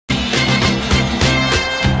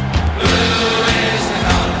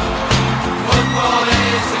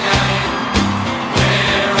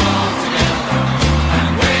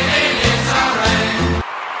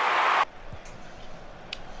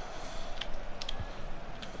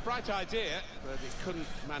Bright idea, but he couldn't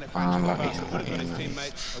manufacture the pass and put it on his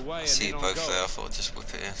teammates away. I see you both there, I thought I'd just whip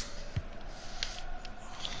it in.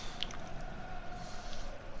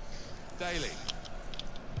 Daly.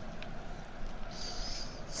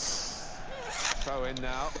 Throw in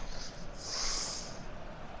now.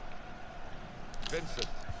 Vincent.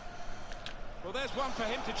 Well, there's one for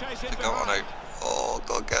him to chase in behind. Oh,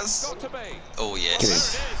 God, guys. Got to be. Oh,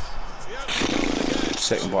 yes.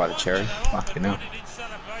 Second by the cherry. Fucking hell.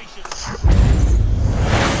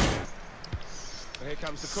 Here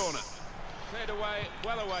comes the corner. Cleared away,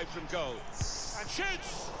 well away from goal. And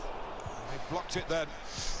shoots! They blocked it then.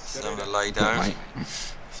 I'm going to lay down.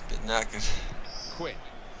 It's a bit knackered. Quinn.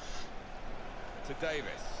 To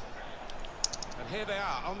Davis. And here they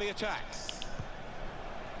are on the attack.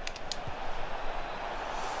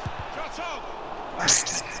 Shot on! And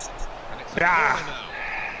it's a corner now.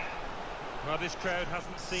 Well, this crowd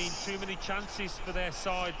hasn't seen too many chances for their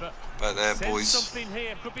side, but there, boys. Something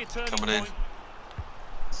here could be a turning Coming point.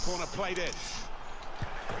 Corner played in.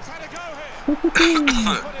 He's had a go here.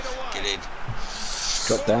 Get in.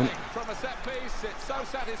 Drop down. From a set piece, it's so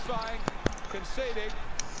satisfying. Conceding,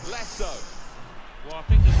 less so. Well, I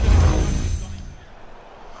think there's been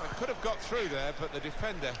They could have got through there, but the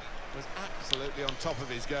defender was absolutely on top of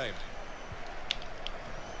his game.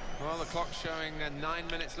 Well, the clock's showing 9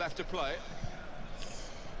 minutes left to play.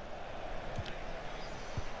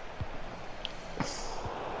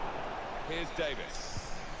 Here's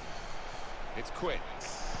Davis. It's Quinn.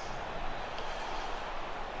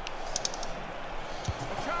 A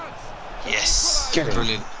chance. Yes. Get it.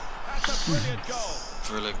 Brilliant. That's a brilliant goal.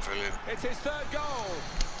 Brilliant, brilliant. It's his third goal.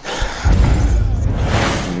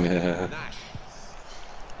 Yeah. Nash.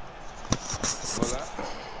 Muller.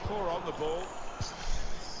 Poor on the ball.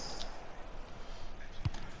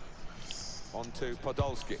 On to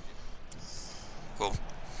Podolski. Cool.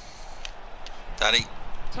 Daddy.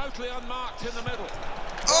 Totally unmarked in the middle.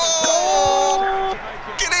 Oh!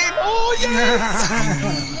 Get in! Oh,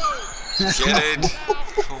 yes! Get in!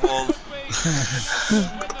 Come on.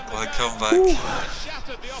 Well, come back.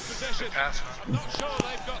 Shattered the opposition. I'm not sure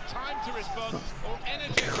they've got time to respond or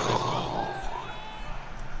energy to respond.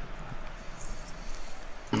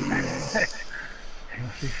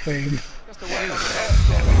 Just away on the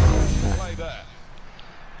play there.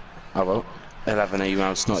 Oh well, they'll have an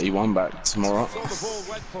email Snotty one back tomorrow. Saw the ball,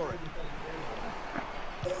 went for it.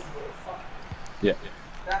 Yeah.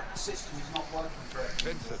 That system is not working for it.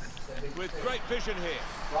 Vincent with great vision here.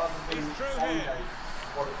 He's through here.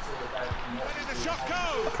 Where did the shot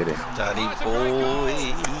go? Get it. Daddy boy.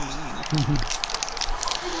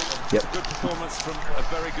 Yep. Good performance from a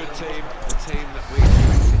very good team, the team that we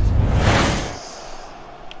expected.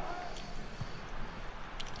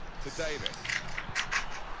 To Davis.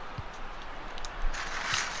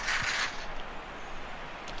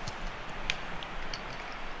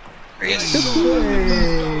 Yes.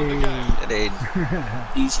 Hey. Get in.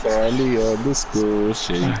 He's finally on the score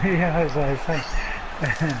sheet. Yeah, as I say.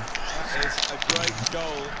 That is a great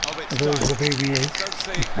goal of its Those kind. are the BBAs. Don't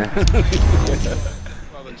see.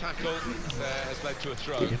 Well, the tackle has led to a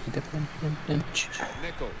throw.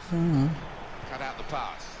 Nichols cut out the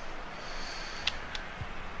pass.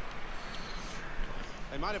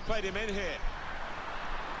 They might have played him in here.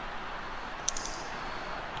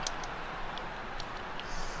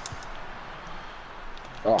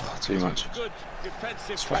 Oh, too much. Good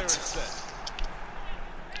defensive Flat. clearance there.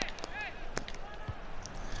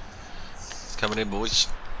 It's coming in, boys.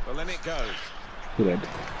 Well, then it goes. Good head.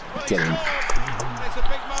 Well, Get him. it's a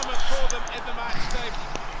big moment for them in the match. They've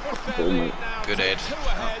pushed their lead now Good to head. 2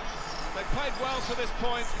 ahead. They played well to this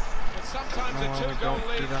point, but sometimes a 2-goal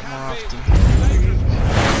lead can be dangerous.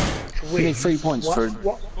 We need 3 points for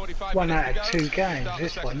 45 One minutes out of to go. 2 games. Start the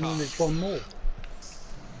This second one, half. there's one more.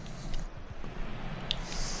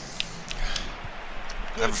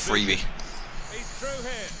 Have a freebie. He's through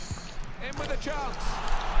here. In with a chance.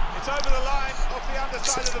 It's over the line, off the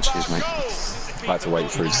underside of the Excuse me. bar. Goal. I had to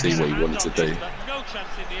wait through to see what he wanted to do. no chance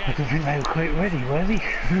in the I end. don't think they were quite ready, were they?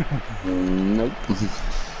 Nope.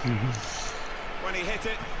 When he hit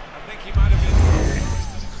it, I think he might have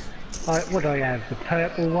been. What do I have? The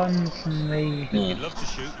purple ones and the... He'd love to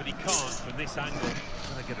shoot, but he can't from this angle.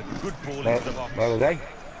 Gonna get a good ball into the box. Where are they?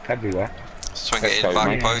 Everywhere. Swing it in the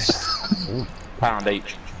back post. Pound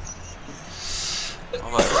each.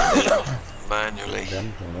 I'm over it now. Manually.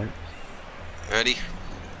 Ready?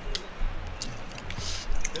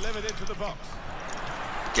 Delivered into the box.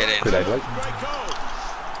 Get in. Good head, Luke. Great goal.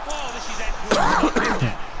 Oh, this is excellent. I hope we're in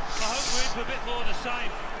for a bit more of the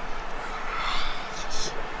same.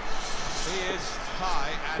 He is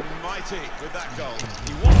high and mighty with that goal.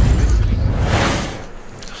 He was literally.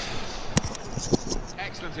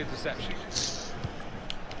 Excellent interception.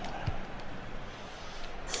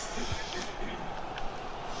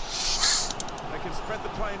 They can spread the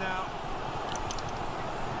play now.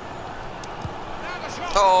 Now the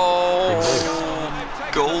shot. Oh,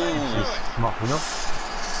 goal! Mopping up.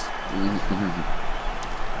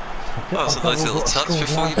 That was a nice little touch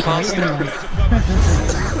before you passed it.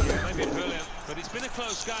 Maybe brilliant, but it's been a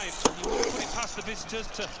close game, and you wouldn't put it past the visitors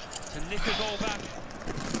to nick a goal back.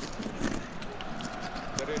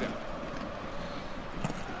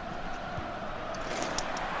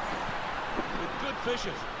 With good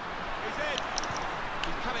vision. He's in.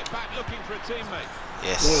 He's cut it back looking for a teammate.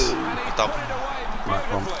 Yes, And he's well put done. it away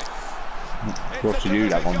beautifully. What should you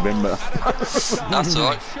have on Bimber? That's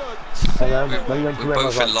alright. And then when you went to We're him, I both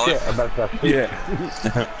was in like, line. shit, about that. Yeah.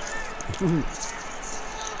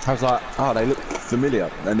 I was like, oh, they look familiar.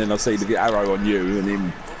 And then I see the arrow on you and him.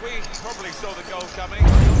 We probably saw the goal coming.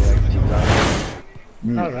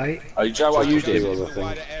 Alright. Oh, you know what you did? Other The things.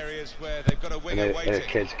 wider areas where they've got a And winger her waiting.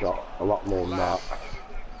 kid's got a lot more than that.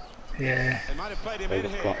 Yeah. They might have played him They've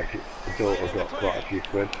in got here. quite a few, the daughter's got quite a few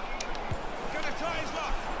quid. Gonna try his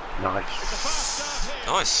luck. Nice. It's a fast start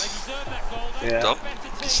here. Nice. They deserve that goal. They're Yeah. Done. the better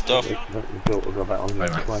team. Good stuff. The daughter's got about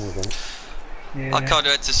 120, I think. Yeah. I kind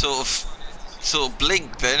of had to sort of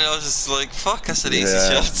blink then. I was just like, fuck, that's an easy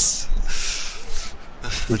Yeah. shot.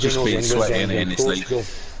 We've just been sweating in this league.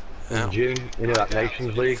 Yeah. In June, you know that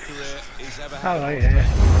Nations League. Career he's ever had. Alright, yeah.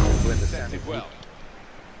 Defended well.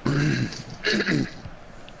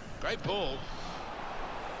 Great ball.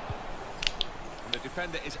 And the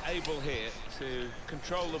defender is able here to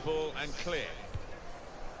control the ball and clear.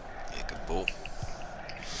 Yeah, good ball.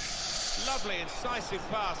 Lovely, incisive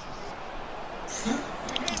pass.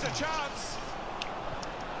 Here's a chance.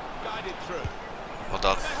 Guided through. Well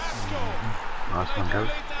done. They have scored. Nice They one, can Gary.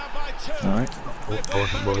 lead now by 2. Alright. I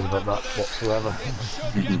wasn't worried about that whatsoever.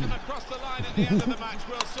 It should get them across the line at the end of the match,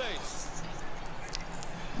 we'll see.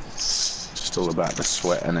 It's just all about the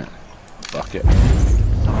sweat, innit? Fuck it.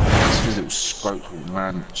 This little scrotal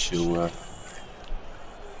man, she'll, And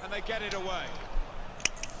they get it away.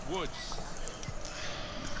 Woods.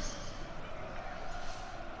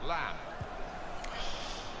 Lamb.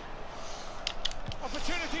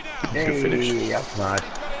 Opportunity now. Good finish. Hey, that's nice. He's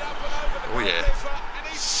got it up and over the Oh, yeah. goalkeeper, and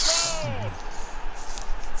he's scored.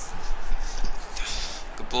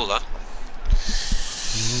 Good ball, that.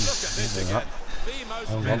 Look at this again. The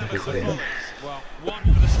most Oh, venomous one of quick bullets. Well, one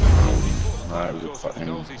for the square goals he scored. No, it Of was course, with the fucking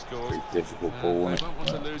goals he scores. pretty difficult ball, They wasn't won't want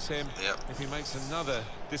to it? lose him Yep. if he makes another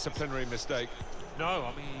disciplinary mistake. No,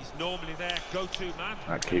 I mean, he's normally their go-to man.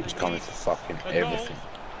 That keeps coming for fucking A goal. everything.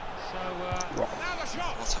 So, Now the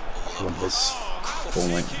shot. What a ball that was. Oh, how Ball,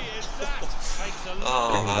 mate. tricky is that? takes a Oh,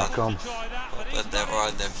 lot man. Back on. to try that, but he's But never done it.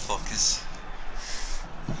 mind them fuckers.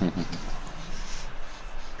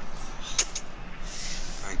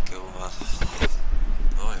 Very cool, man.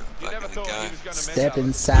 Oh, You back never in the thought he game. was going to miss Step that one.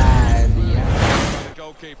 inside, yeah. By the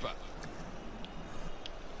goalkeeper.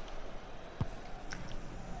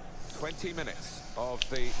 20 minutes of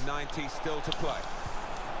the 90 still to play.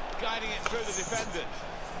 Guiding it through the defenders.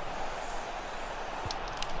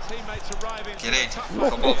 Teammates arriving. Get in. for a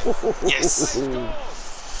Come touch. on. Yes.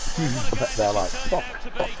 They're like, fuck.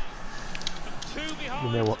 Two You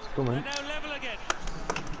behind, know what's coming. and now level again.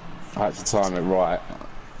 I had to time it right.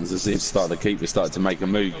 As I see him start, the keeper started to make a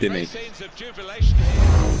move, didn't he? Great scenes of jubilation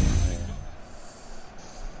here.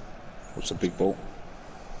 What's a big ball?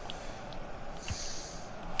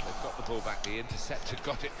 They've got the ball back. The interceptor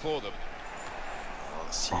got it for them. Oh,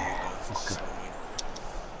 it's you.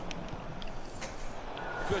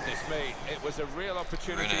 Goodness me, it was a real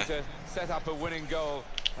opportunity Really? to set up a winning goal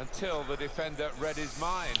until the defender read his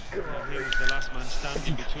mind. Well, he was the last man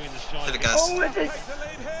standing between the Hit it, strikers. guys. Take the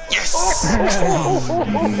lead here. Yes!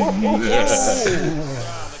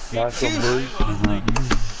 Nice one, Bruce.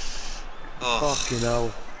 Oh, Fucking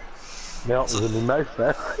hell. Melt was in my mouth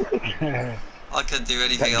there. I couldn't do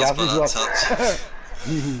anything That else but Gavin's that off. touch.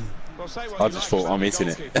 Well, say what I you just like thought about I'm the hitting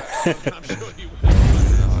it. goalkeeper. I'm sure you will.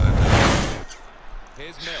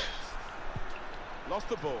 Here's Mills. Lost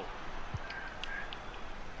the ball.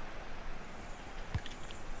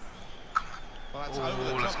 Well, that's over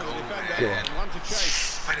the top of the defender Go on. and one to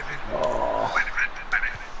chase. Oh,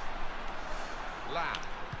 Lamb.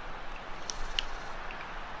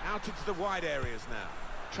 Out into the wide areas now.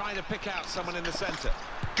 Trying to pick out someone in the centre.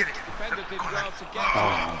 Defender did well to get to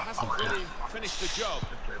him. Hasn't really finished the job.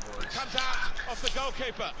 Comes out off the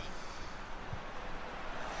goalkeeper.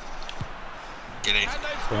 Get in. And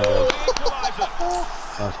they've scored the equaliser.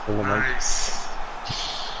 nice ball, mate.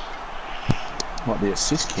 What, the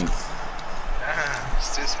assist king? Yeah,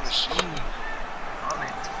 it's this machine. On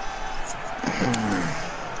it.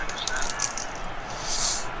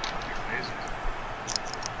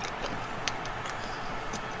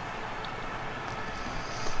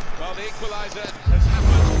 Well, the equaliser has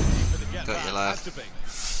happened. But to get Got that you, lad. has to be.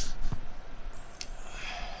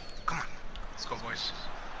 Come on. Let's go, boys.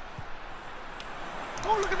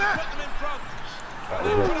 Oh, look at that. Put them in front. That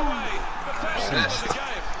Put was it it. away. The first goal of the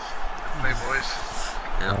game. Play, boys.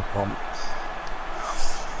 Yeah. No problem.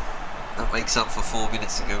 That makes up for 4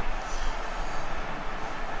 minutes ago.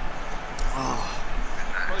 Oh,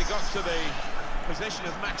 Well, he got to the position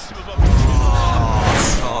of maximum opportunity.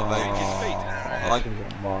 oh mate. His feet. I like him.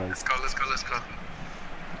 Let's go, let's go, let's go.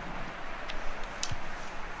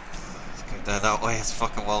 Let's go down that way. It's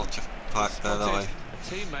fucking well packed down that way. A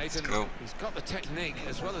teammate, and go. he's got the technique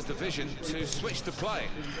as well as the vision to switch the play.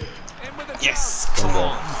 In with the Yes! chance. Come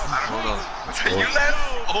on! Hold on. You left?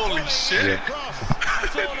 Holy shit.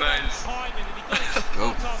 Nice.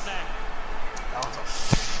 Go. That was a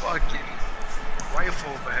fucking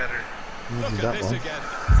rifle batter. Look that at this one. again.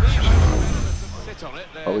 Sit on it.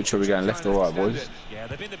 Oh, which way are we going, left or right, boys? Yeah,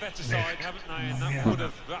 they've been the better side, haven't they? And that would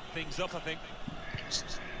have wrapped things up, I think.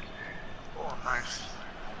 Oh, nice.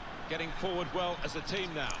 Getting forward well as a team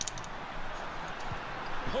now.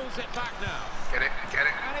 Pulls it back now. Get it, get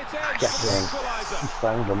it. And it's in Get for the in. equaliser.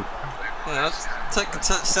 Found them. Yeah, let's take a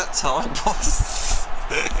touch that time, boss.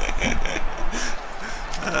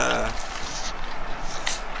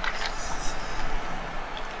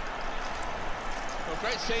 Well,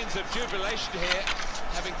 great scenes of jubilation here,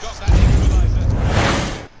 having got that equaliser.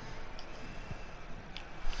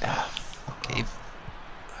 Keep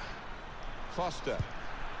Foster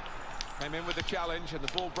came in with the challenge and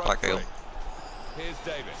the ball broke back free. heel. Here's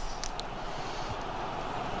Davis.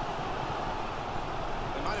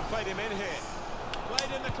 They might have played him in here.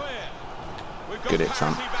 Played in the clear. We've got Get it,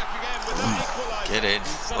 son. parity back again with that equaliser. Get in.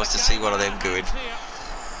 Nice to see one of them going.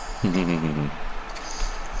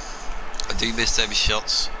 I do miss them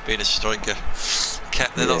shots, being a striker.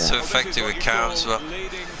 They're not so Yeah. effective with cams, but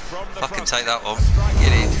leading from the fucking front. take that one. A strike.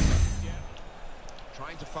 Get in.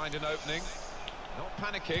 Trying to find an opening. Not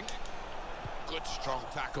panicking. Good strong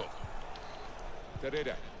tackle.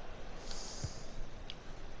 Derrida.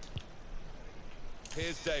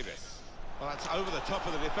 Here's Davis. Well, that's over the top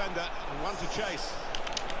of the defender and one to chase.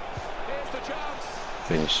 Here's the chance.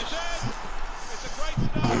 Finish. It's in. It's a great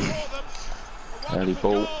start for them. A Early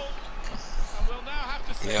wonderful ball. goal. And we'll now have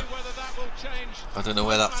to see Yeah. whether that will change. I don't know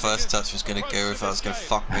where that first touch was going to go, if that was going to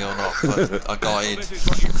fuck me or not, but I got Well, in. this is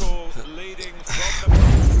what you call leading from the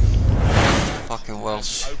front. Fucking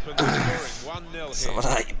Welsh. Open the scoring. 1-0 Some of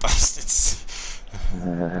here. that, you bastards.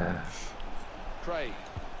 Craig.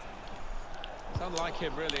 It's unlike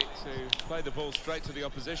him, really, to play the ball straight to the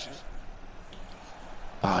opposition.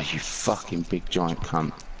 Oh, you fucking big giant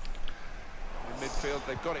cunt. In midfield,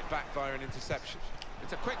 they've got it back via an interception.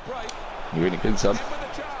 It's a quick break. You're really good, son. In with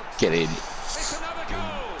a chance. Get in. It's another goal.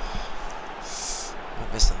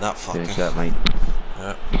 I'm missing that Finish fucker. that, mate.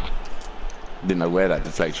 Yeah. Didn't know where that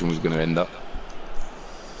deflection was going to end up.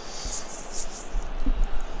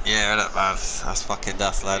 Yeah, that man. That's fucking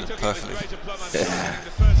that's He landed took it with perfectly. great aplomb until getting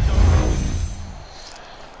the first goal.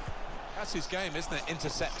 That's his game, isn't it?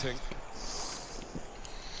 Intercepting.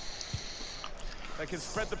 They can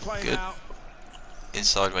spread the play Good. now.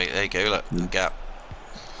 Inside, mate. There you go. Look, the gap.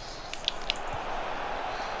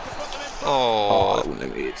 To put them in front. Oh, Oh, that wouldn't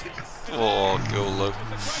have hit it. oh, goal, look. It's a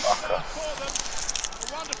great start for them.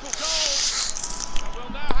 A wonderful goal. And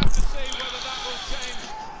we'll now have to see whether that will change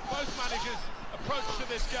both managers' approach to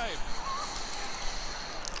this game.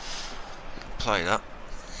 Play that.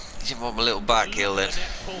 You didn't want my little back heel then.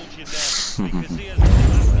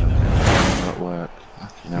 That worked.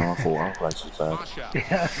 You know, I thought our place was bad. Marshall.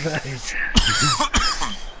 Yeah, right.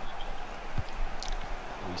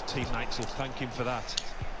 His teammates will thank him for that.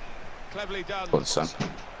 Cleverly done. Good, son.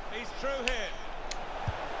 He's through here.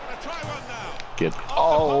 Gonna try one now. Good.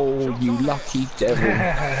 Oh, you lucky devil.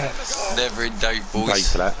 Never in doubt, Pay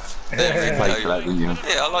boys. for that. Never in Pay for that, doubt. didn't you?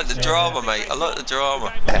 Yeah, I like the drama, mate. I like the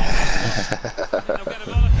drama. Be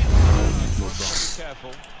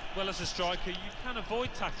careful. Well, as a striker, you can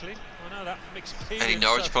avoid tackling. I know that from experience. Any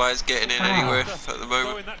Norwich players getting in anywhere at the Go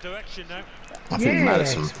moment? in that direction now. I think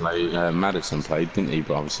Yeah. Madison played, didn't he?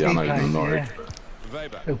 But obviously, I He know him played, from Norwich. yeah.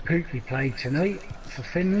 Weber. Will Pookie play tonight for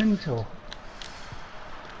Finland or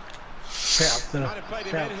set Might have played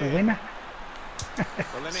him up in the here. winner?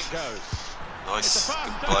 Well, then it goes. Nice. It's a fast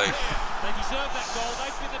Good touch play. here. They deserve that goal.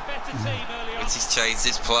 They've been the better team early on. Once he's changed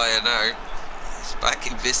this player now, it's back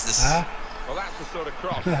in business. Ah, Well, that's the sort of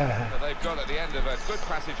cross that they've got at the end of a good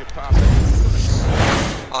passage of passing.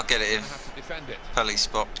 I'll get it in. Have to defend it. Pelly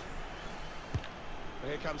spot.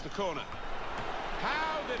 Here comes the corner.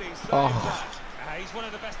 How did he save Oh. that? He's one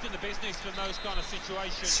of the best in the business from those kind of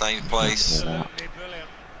situations. Same place. Absolutely brilliant.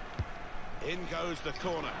 In goes the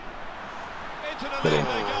corner. Into the net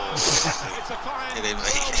they go. It's a fine, Get in,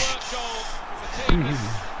 mate. well-worked goal. The team is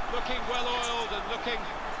looking well-oiled and looking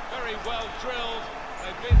very well-drilled.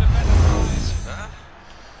 They've been the better side. Huh?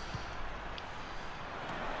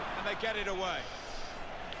 And they get it away.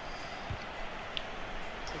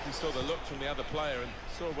 I think he saw the look from the other player and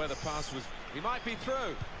saw where the pass was. He might be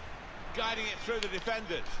through. Guiding it through the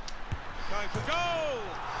defenders. Going for goal!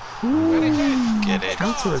 And it's in. Get it.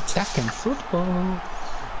 Counter-attacking football.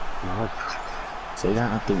 Nice. See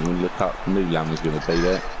that? I didn't even look up. Knew Lam was going to be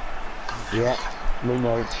there. Yeah, me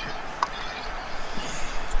know.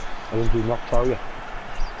 I didn't do not tell you.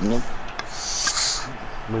 Nope.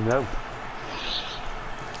 Me know.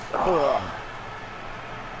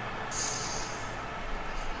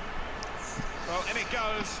 Well, in it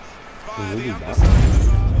goes via Really the bad. underside of the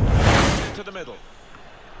bar into the middle.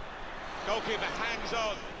 Goalkeeper hangs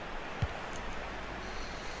on.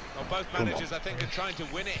 Well, both managers, I think, are trying to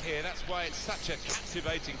win it here. That's why it's such a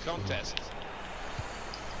captivating contest.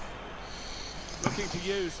 Looking to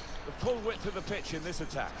use the full width of the pitch in this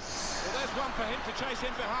attack. Well, there's one for him to chase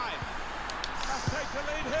in behind. Must take the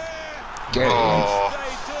lead here. Oh,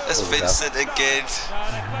 They do. that's Vincent again.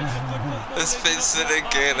 That's Vincent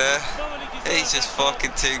again. He's just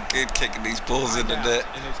fucking too good kicking these balls in the net.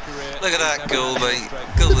 In his career, Look at that he's goal, never mate.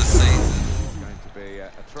 demonstrated Goal of the season. going to be a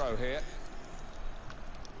throw here.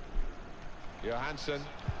 Johansson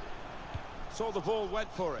saw the ball,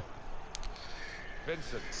 went for it.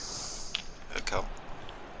 Vincent. Here come.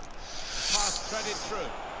 Pass threaded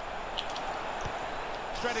through.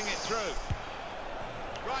 Threading it through.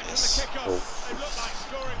 Right Yes. from the kickoff. They look like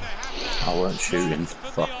scoring. They have now. I weren't shooting.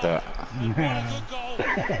 Fuck that. What a good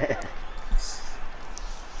goal.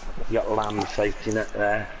 You got Lamb safety net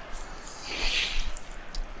there.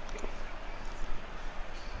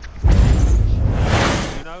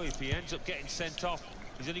 You know, if he ends up getting sent off,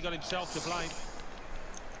 he's only got himself to blame.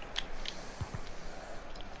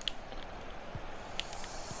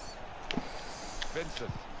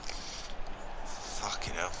 Vincent.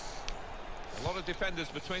 Fucking hell. A lot of defenders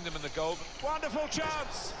between them and the goal. Wonderful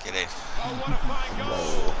chance. Get in. Oh, what a fine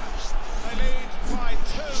goal. They lead by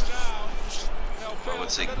 2 now. They'll feel would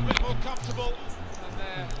a see. little bit more comfortable and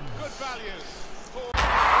they're good value.